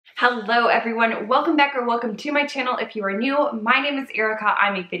Hello everyone, welcome back or welcome to my channel. If you are new, my name is Erica. I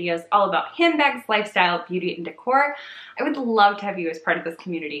make videos all about handbags, lifestyle, beauty, and decor. I would love to have you as part of this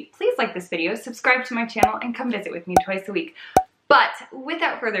community. Please like this video, subscribe to my channel, and come visit with me twice a week. But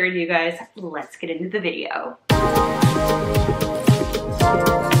without further ado guys, let's get into the video.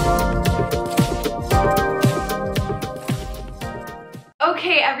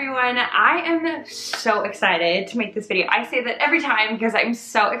 Okay everyone, I am so excited to make this video. I say that every time because I'm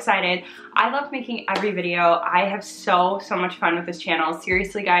so excited. I love making every video. I have so much fun with this channel.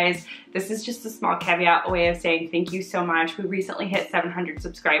 Seriously guys, this is just a small caveat, a way of saying thank you so much. We recently hit 700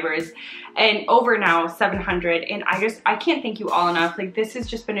 subscribers and over now 700, and I can't thank you all enough. Like, this has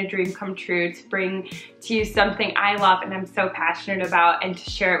just been a dream come true to bring to you something I love and I'm so passionate about, and to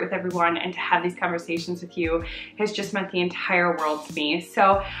share it with everyone and to have these conversations with you has just meant the entire world to me.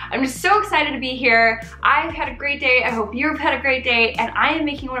 So I'm just so excited to be here. I've had a great day. I hope you've had a great day, and I am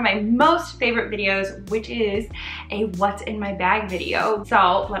making one of my most favorite videos, which is a what's in my bag video.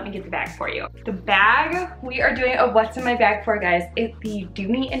 So let me get the bag for you. The bag we are doing a what's in my bag for, guys, is the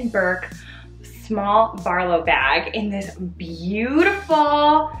Dooney Bourke small Barlow bag in this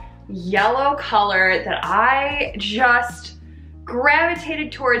beautiful yellow color that I just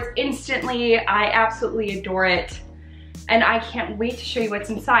gravitated towards instantly. I absolutely adore it, and I can't wait to show you what's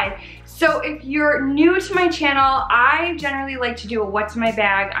inside. So if you're new to my channel, I generally like to do a what's in my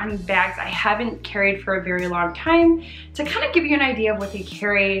bag on bags I haven't carried for a very long time to kind of give you an idea of what they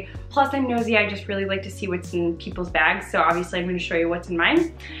carry. Plus I'm nosy, I just really like to see what's in people's bags. So obviously I'm going to show you what's in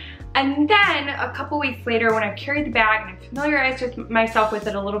mine. And then a couple weeks later, when I've carried the bag and I've familiarized with myself with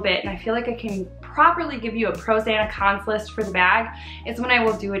it a little bit, and I feel like I can properly give you a pros and a cons list for the bag, is when I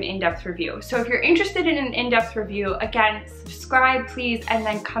will do an in-depth review. So if you're interested in an in-depth review, again, subscribe please, and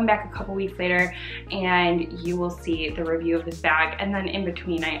then come back a couple weeks later and you will see the review of this bag. And then in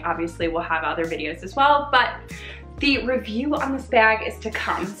between, I obviously will have other videos as well, but the review on this bag is to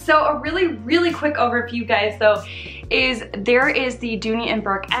come. So a really quick overview guys though is there is the Dooney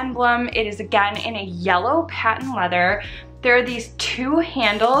Bourke emblem. It is again in a yellow patent leather. There are these two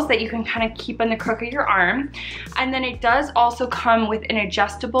handles that you can kind of keep on the crook of your arm. And then it does also come with an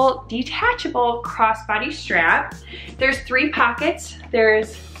adjustable, detachable crossbody strap. There's 3 pockets.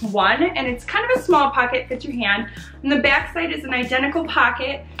 There's one, and it's kind of a small pocket, fits your hand. And the back side is an identical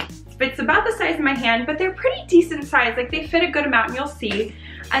pocket. It's about the size of my hand, but they're pretty decent size. Like, they fit a good amount, and you'll see.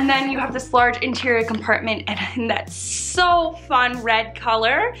 And then you have this large interior compartment and that so fun red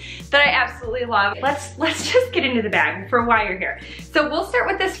color that I absolutely love. Let's just get into the bag for why you're here. So we'll start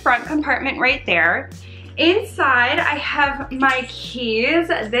with this front compartment right there. Inside I have my keys.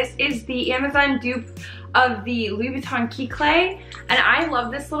 This is the Amazon dupe of the Louis Vuitton key clay, and I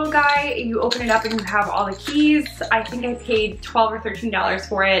love this little guy. You open it up and you have all the keys. I think I paid $12 or $13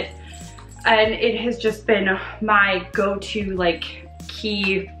 for it, and it has just been my go-to like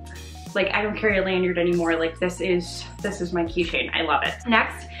key. Like, I don't carry a lanyard anymore. Like, this is my keychain. I love it.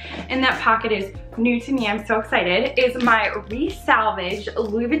 Next in that pocket is new to me, I'm so excited, is my resalvaged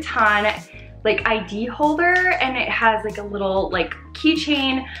Louis Vuitton like ID holder, and it has like a little like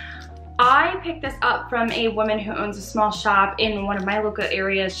keychain. I picked this up from a woman who owns a small shop in one of my local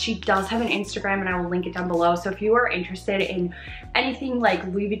areas. She does have an Instagram, and I will link it down below. So if you are interested in anything like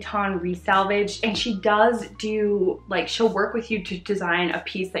Louis Vuitton resalvage, and she does do, like, she'll work with you to design a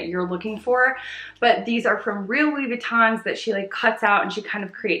piece that you're looking for, but these are from real Louis Vuittons that she like cuts out and she kind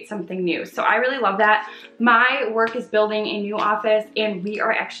of creates something new. So I really love that. My work is building a new office, and we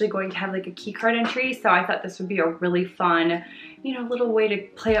are actually going to have like a key card entry. So I thought this would be a really fun, you know, little way to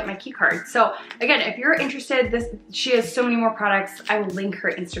play up my key card. So again, if you're interested, she has so many more products. I will link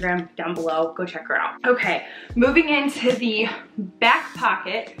her Instagram down below. Go check her out. Okay, moving into the back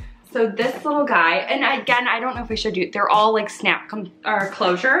pocket. So this little guy, and again, I don't know if I showed you, they're all like snap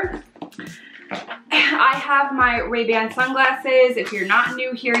closure. I have my Ray-Ban sunglasses. If you're not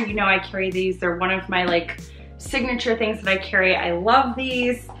new here, you know I carry these. They're one of my like signature things that I carry. I love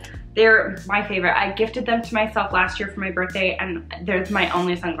these. They're my favorite. I gifted them to myself last year for my birthday, and they're my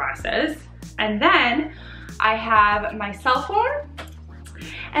only sunglasses. And then I have my cell phone.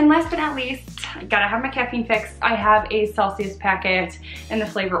 And last but not least, I gotta have my caffeine fix. I have a Celsius packet in the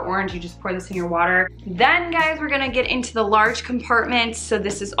flavor orange. You just pour this in your water. Then guys, we're gonna get into the large compartment. So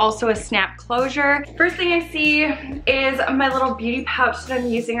this is also a snap closure. First thing I see is my little beauty pouch that I'm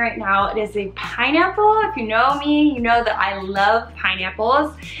using right now. It is a pineapple. If you know me, you know that I love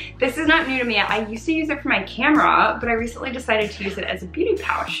pineapples. This is not new to me. I used to use it for my camera, but I recently decided to use it as a beauty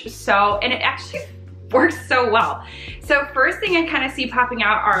pouch. So, and it actually works so well. So first thing I kind of see popping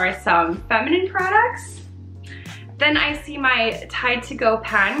out are some feminine products. Then I see my Tide to Go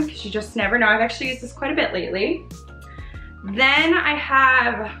pen, because you just never know. I've actually used this quite a bit lately. Then I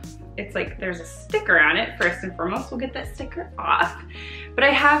have, it's like there's a sticker on it. First and foremost, we'll get that sticker off. But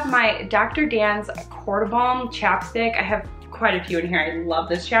I have my Dr. Dan's Quarter Balm chapstick. I have quite a few in here. I love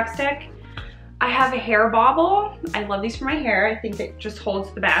this chapstick. I have a hair bobble. I love these for my hair. I think it just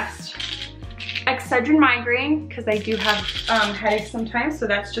holds the best. Excedrin migraine, because I do have headaches sometimes, so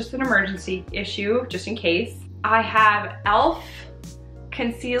that's just an emergency issue, just in case. I have e.l.f.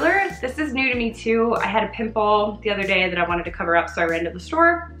 concealer. This is new to me too. I had a pimple the other day that I wanted to cover up, so I ran to the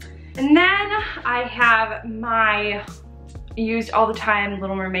store. And then I have my used all the time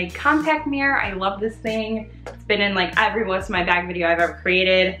Little Mermaid compact mirror. I love this thing. It's been in like every What's in My Bag video I've ever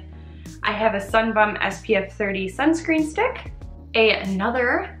created. I have a Sunbum SPF 30 sunscreen stick.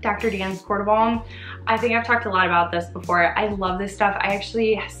 Another Dr. Dan's Quarter Balm. I think I've talked a lot about this before. I love this stuff. I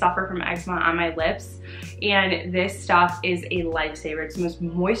actually suffer from eczema on my lips, and this stuff is a lifesaver. It's the most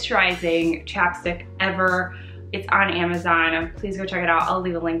moisturizing chapstick ever. It's on Amazon. Please go check it out. I'll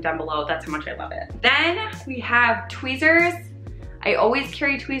leave a link down below. That's how much I love it. Then we have tweezers. I always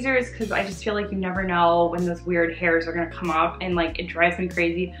carry tweezers because I just feel like you never know when those weird hairs are gonna come up, and like it drives me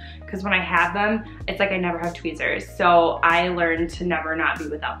crazy because when I have them, it's like I never have tweezers. So I learned to never not be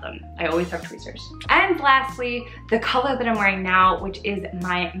without them. I always have tweezers. And lastly, the color that I'm wearing now, which is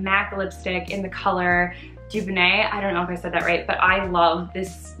my MAC lipstick in the color Dubonnet. I don't know if I said that right, but I love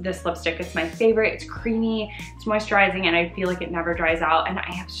this lipstick. It's my favorite. It's creamy, it's moisturizing, and I feel like it never dries out. And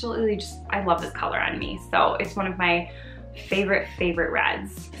I absolutely just, I love this color on me. So it's one of my favorite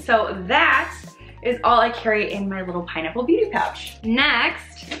reds. So that is all I carry in my little pineapple beauty pouch.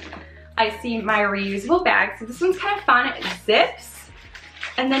 Next, I see my reusable bag. So this one's kind of fun. It zips,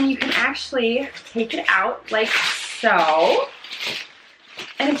 and then you can actually take it out like so.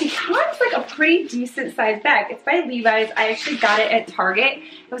 And it becomes like a pretty decent sized bag. It's by Levi's. I actually got it at Target.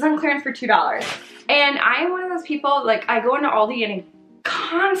 It was on clearance for $2. And I am one of those people, like I go into Aldi and I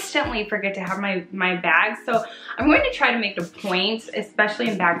constantly forget to have my bag. So I'm going to try to make it a point, especially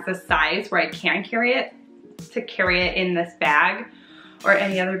in bags this size where I can carry it, to carry it in this bag or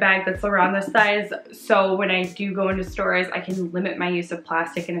any other bag that's around this size. So when I do go into stores, I can limit my use of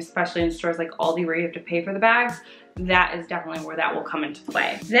plastic, and especially in stores like Aldi where you have to pay for the bags, that is definitely where that will come into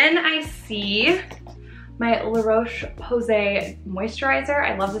play. Then I see my La Roche-Posay moisturizer.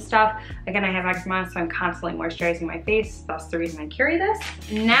 I love this stuff. Again, I have eczema, so I'm constantly moisturizing my face. That's the reason I carry this.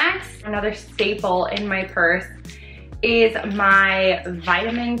 Next, another staple in my purse is my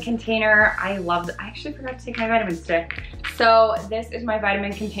vitamin container. I love it. I actually forgot to take my vitamin stick. So this is my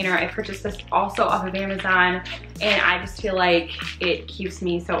vitamin container. I purchased this also off of Amazon, and I just feel like it keeps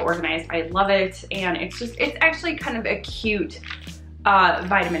me so organized. I love it, and it's actually kind of a cute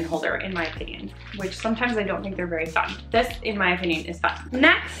vitamin holder in my opinion, which sometimes I don't think they're very fun. This, in my opinion, is fun.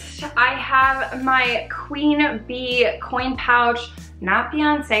 Next, I have my Queen Bee coin pouch. Not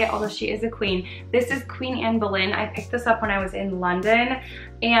Beyonce, although she is a queen. This is Queen Anne Boleyn. I picked this up when I was in London,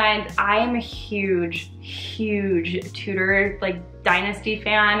 and I am a huge Tudor, like, dynasty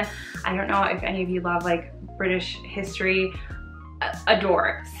fan. I don't know if any of you love like British history.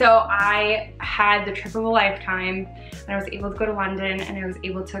 Adore. So I had the trip of a lifetime, and I was able to go to London, and I was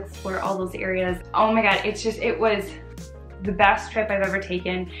able to explore all those areas. Oh my god, it was the best trip I've ever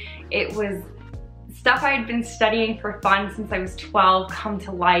taken. It was stuff I had been studying for fun since I was 12 come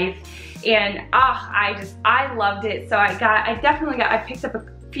to life, and I loved it. So I picked up a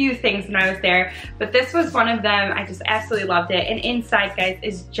few things when I was there, but this was one of them. I just absolutely loved it. And inside, guys,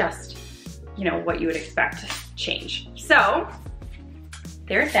 is just, you know, what you would expect to change. So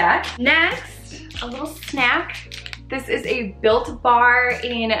there's that. Next, a little snack. This is a Built Bar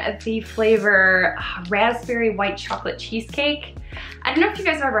in the flavor raspberry white chocolate cheesecake. I don't know if you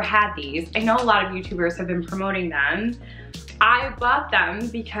guys have ever had these. I know a lot of YouTubers have been promoting them. I bought them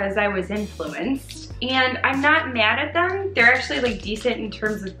because I was influenced, and I'm not mad at them. They're actually like decent in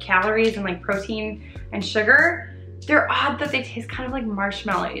terms of calories and like protein and sugar. They're odd that they taste kind of like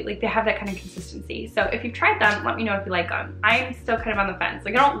marshmallow, like they have that kind of consistency. So if you've tried them, let me know if you like them. I'm still kind of on the fence.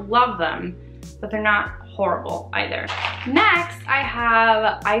 Like, I don't love them, but they're not horrible either. Next, I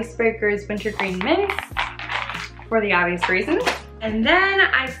have Icebreaker's Wintergreen Mints for the obvious reasons. And then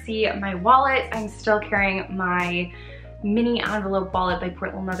I see my wallet. I'm still carrying my mini envelope wallet by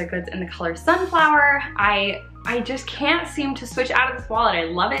Portland Leather Goods in the color Sunflower. I just can't seem to switch out of this wallet. I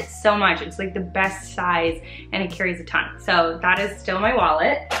love it so much. It's like the best size, and it carries a ton. So that is still my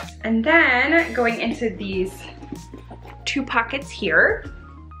wallet. And then going into these two pockets here,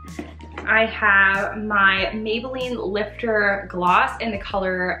 I have my Maybelline Lifter Gloss in the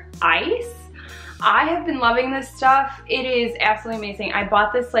color Ice. I have been loving this stuff. It is absolutely amazing. I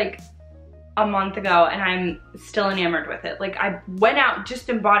bought this like a month ago and I'm still enamored with it. Like I went out just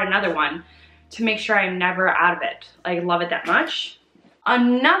and bought another one to make sure I'm never out of it. I love it that much.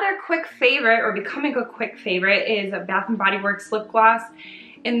 Another quick favorite, or becoming a quick favorite, is a Bath & Body Works lip gloss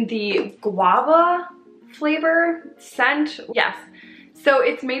in the guava flavor scent. Yes. So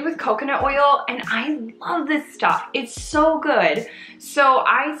it's made with coconut oil and I love this stuff. It's so good. So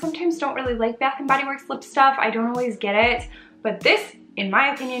I sometimes don't really like Bath & Body Works lip stuff. I don't always get it, but this, in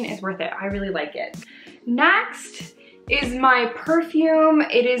my opinion, is worth it. I really like it. Next is my perfume.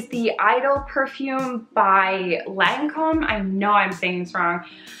 It is the Idol perfume by Lancome. I know I'm saying this wrong,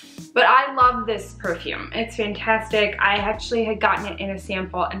 but I love this perfume. It's fantastic. I actually had gotten it in a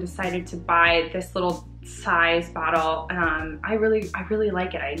sample and decided to buy this little size bottle. I really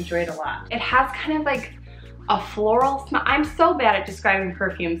like it. I enjoy it a lot. It has kind of like a floral smell. I'm so bad at describing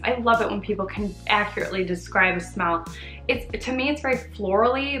perfumes. I love it when people can accurately describe a smell. To me, it's very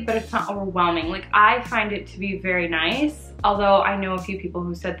florally, but it's not overwhelming. Like, I find it to be very nice, although I know a few people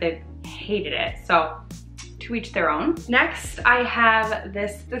who said they hated it, so to each their own. Next, I have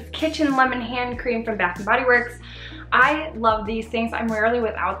this Kitchen Lemon Hand Cream from Bath & Body Works. I love these things. I'm rarely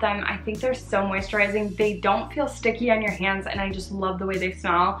without them. I think they're so moisturizing. They don't feel sticky on your hands, and I just love the way they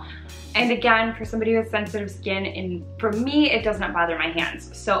smell. And again, for somebody with sensitive skin, and for me, it does not bother my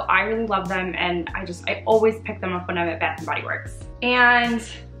hands. So I really love them, and I always pick them up when I'm at Bath & Body Works. And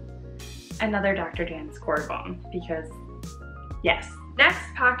another Dr. Dan's Core Bone, because yes.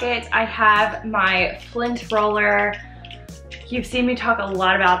 Next pocket, I have my Flint roller. You've seen me talk a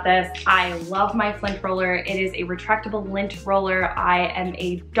lot about this. I love my Flint roller. It is a retractable lint roller. I am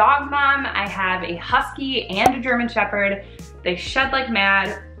a dog mom. I have a Husky and a German Shepherd. They shed like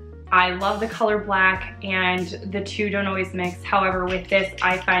mad. I love the color black, and the two don't always mix. However, with this,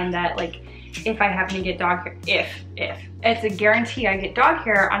 I find that like if I happen to get dog hair, it's a guarantee I get dog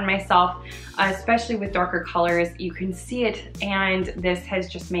hair on myself, especially with darker colors. You can see it, and this has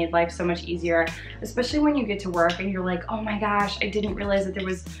just made life so much easier, especially when you get to work and you're like, oh my gosh, I didn't realize that there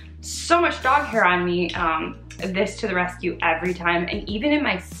was so much dog hair on me. This to the rescue every time, and even in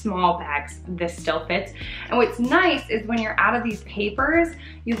my small bags, this still fits. And what's nice is when you're out of these papers,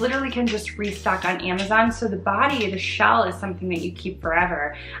 you literally can just restock on Amazon. So the body, the shell, is something that you keep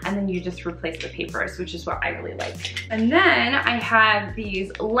forever, and then you just replace the papers, which is what I really like. And then I have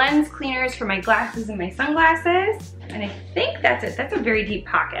these lens cleaners for my glasses and my sunglasses. And I think that's it. That's a very deep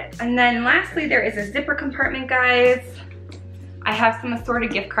pocket. And then lastly, there is a zipper compartment, guys. I have some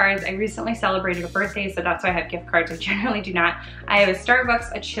assorted gift cards. I recently celebrated a birthday, so that's why I have gift cards. I generally do not. I have a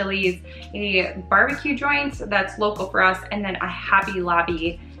Starbucks, a Chili's, a barbecue joint that's local for us, and then a Hobby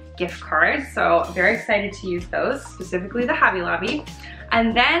Lobby gift card. So very excited to use those, specifically the Hobby Lobby.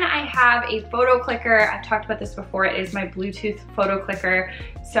 And then I have a photo clicker. I've talked about this before. It is my Bluetooth photo clicker.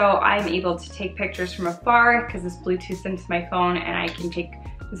 So I'm able to take pictures from afar because this Bluetooth's into my phone, and I can take,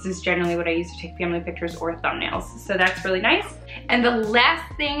 this is generally what I use to take family pictures or thumbnails. So that's really nice. And the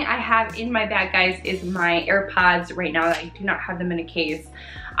last thing I have in my bag, guys, is my AirPods. Right now, I do not have them in a case.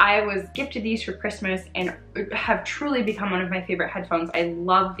 I was gifted these for Christmas and have truly become one of my favorite headphones. I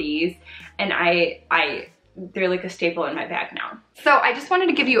love these, and they're like a staple in my bag now. So I just wanted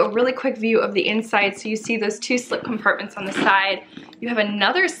to give you a really quick view of the inside. So you see those two slip compartments on the side. You have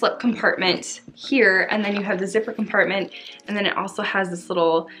another slip compartment here, and then you have the zipper compartment, and then it also has this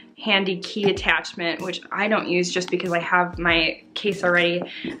little handy key attachment, which I don't use just because I have my case already.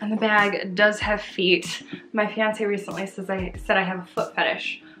 And the bag does have feet. My fiance recently said I have a foot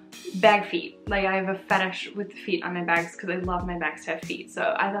fetish. Bag feet. Like, I have a fetish with feet on my bags because I love my bags to have feet.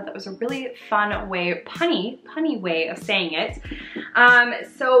 So I thought that was a really fun way, punny way of saying it.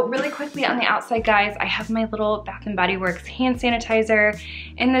 So really quickly on the outside, guys, I have my little Bath & Body Works hand sanitizer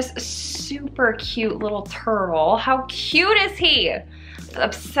and this super cute little turtle. How cute is he?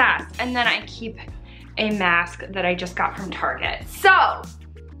 Obsessed. And then I keep a mask that I just got from Target. So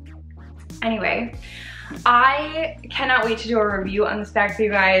anyway, I cannot wait to do a review on this bag for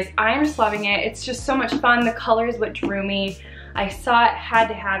you guys. I'm just loving it. It's just so much fun. The color is what drew me. I saw it, had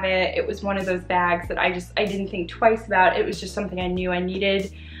to have it. It was one of those bags that I didn't think twice about. It was just something I knew I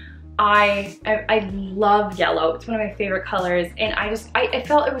needed. I love yellow. It's one of my favorite colors, and I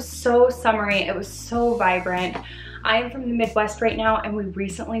felt it was so summery. It was so vibrant. I am from the Midwest right now, and we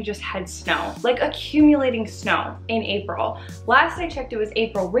recently just had snow, like accumulating snow in April. Last I checked, it was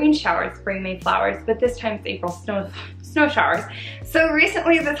April rain showers bring May flowers, but this time it's April snow. snow showers. So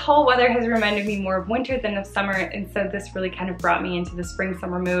recently this whole weather has reminded me more of winter than of summer, and so this really kind of brought me into the spring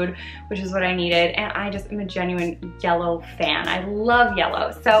summer mood, which is what I needed, and I just am a genuine yellow fan. I love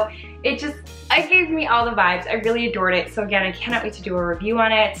yellow, so it gave me all the vibes. I really adored it. So again, I cannot wait to do a review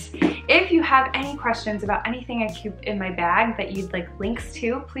on it. If you have any questions about anything I keep in my bag that you'd like links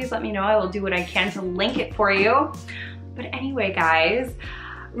to, please let me know. I will do what I can to link it for you. But anyway, guys,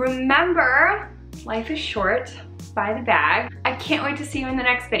 remember, life is short. Buy the bag. I can't wait to see you in the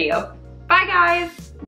next video. Bye, guys.